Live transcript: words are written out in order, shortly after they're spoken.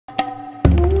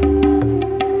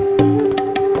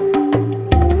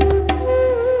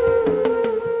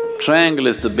Triangle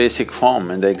is the basic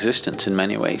form in the existence in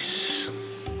many ways.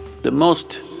 The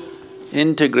most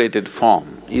integrated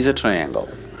form is a triangle.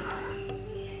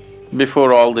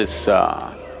 Before all this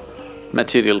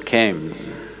material came,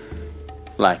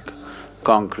 like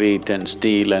concrete and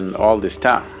steel and all this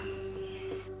stuff,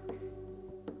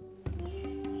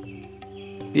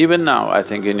 even now, I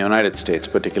think in United States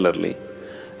particularly,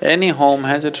 any home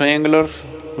has a triangular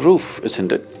roof,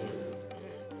 isn't it?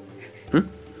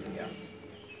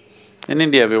 In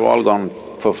India, we've all gone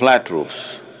for flat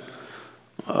roofs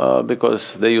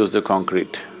because they use the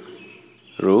concrete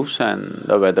roofs and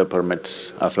the weather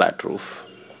permits a flat roof.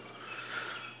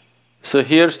 So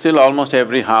here still almost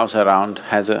every house around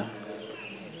has a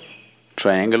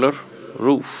triangular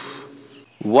roof.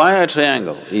 Why a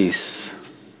triangle is,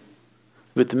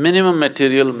 with minimum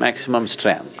material, maximum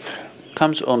strength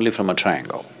comes only from a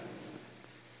triangle.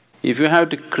 If you have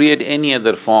to create any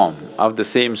other form of the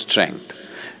same strength,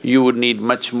 you would need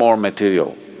much more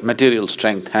material. Material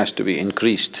strength has to be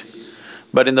increased.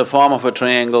 But in the form of a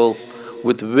triangle,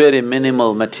 with very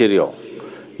minimal material,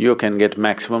 you can get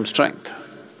maximum strength.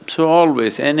 So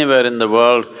always, anywhere in the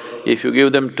world, if you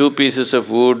give them 2 pieces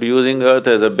of wood using earth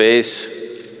as a base,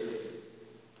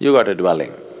 you got a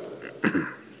dwelling.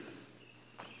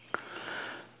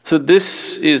 So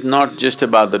this is not just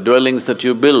about the dwellings that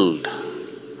you build.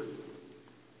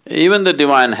 Even the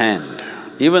divine hand,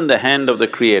 even the hand of the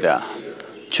Creator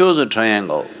chose a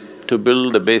triangle to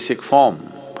build a basic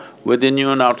form within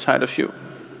you and outside of you.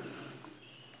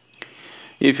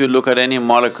 If you look at any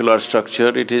molecular structure,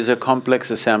 it is a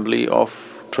complex assembly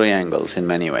of triangles in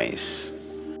many ways.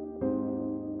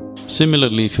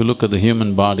 Similarly, if you look at the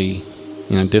human body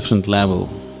in a different level,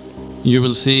 you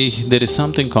will see there is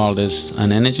something called as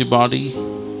an energy body.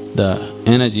 The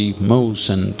energy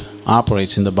moves and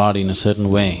operates in the body in a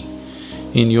certain way.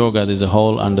 In yoga, there's a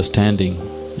whole understanding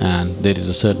and there is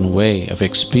a certain way of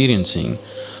experiencing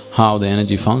how the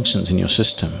energy functions in your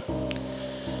system.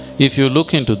 If you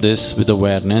look into this with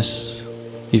awareness,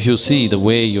 if you see the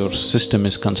way your system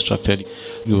is constructed,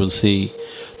 you will see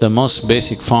the most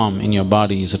basic form in your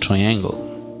body is a triangle.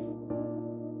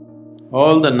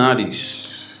 All the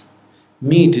nadis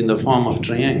meet in the form of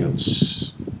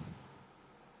triangles.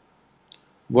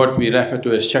 What we refer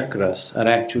to as chakras are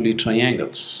actually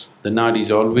triangles. The nadis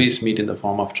always meet in the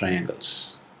form of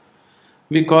triangles.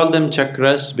 We call them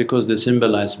chakras because they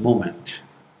symbolize movement.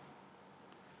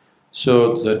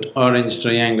 So that orange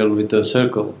triangle with a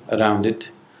circle around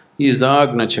it is the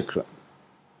Agna chakra,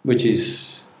 which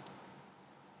is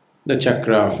the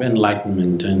chakra of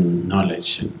enlightenment and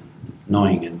knowledge and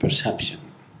knowing and perception.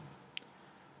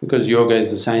 Because yoga is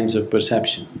the science of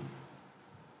perception.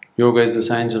 Yoga is the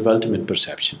science of ultimate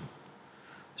perception.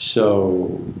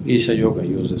 So, Isha Yoga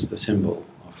uses the symbol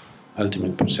of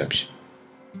ultimate perception,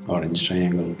 orange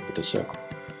triangle with a circle.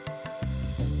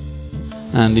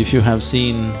 And if you have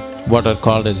seen what are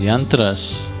called as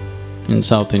yantras, in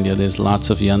South India there's lots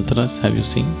of yantras, have you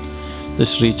seen? The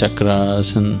Sri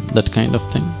Chakras and that kind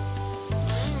of thing.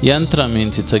 Yantra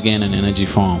means it's again an energy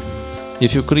form.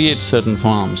 If you create certain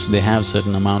forms, they have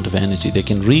certain amount of energy, they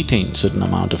can retain certain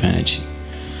amount of energy.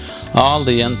 All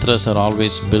the yantras are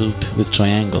always built with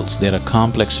triangles, they're a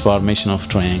complex formation of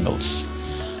triangles.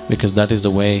 Because that is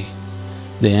the way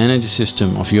the energy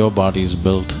system of your body is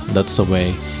built, that's the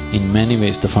way, in many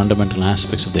ways, the fundamental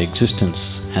aspects of the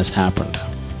existence has happened.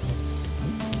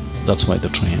 That's why the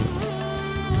triangle.